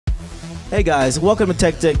Hey guys, welcome to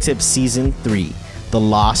Tech Deck Tips Season 3, the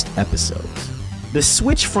lost episodes. The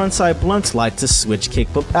switch frontside blunt slide to switch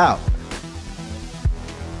kickflip out.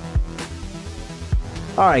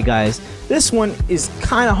 Alright guys, this one is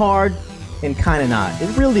kinda hard and kinda not.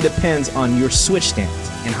 It really depends on your switch stance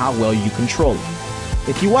and how well you control it.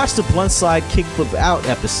 If you watch the blunt slide kickflip out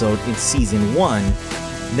episode in Season 1,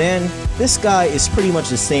 then this guy is pretty much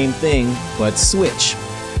the same thing, but switch.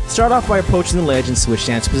 Start off by approaching the ledge in switch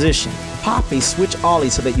stance position. Pop a switch ollie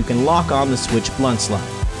so that you can lock on the switch blunt slide.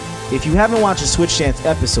 If you haven't watched a switch stance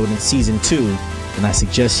episode in Season 2, then I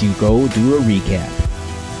suggest you go do a recap.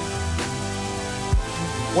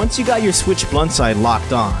 Once you got your switch blunt slide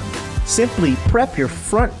locked on, simply prep your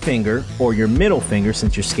front finger or your middle finger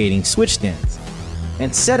since you're skating switch stance,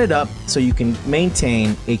 and set it up so you can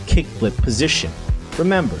maintain a kickflip position.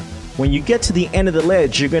 Remember, when you get to the end of the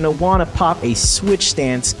ledge, you're going to want to pop a switch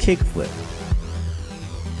stance kickflip.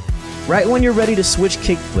 Right when you're ready to switch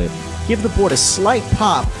kickflip, give the board a slight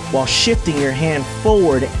pop while shifting your hand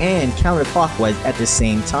forward and counterclockwise at the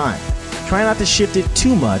same time. Try not to shift it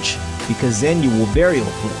too much because then you will varial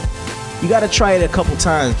flip. You gotta try it a couple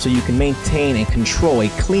times so you can maintain and control a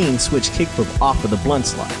clean switch kickflip off of the blunt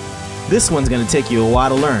slide. This one's gonna take you a while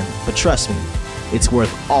to learn, but trust me, it's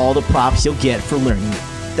worth all the props you'll get for learning it.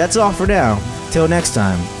 That's all for now. Till next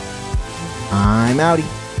time, I'm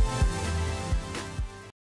outie.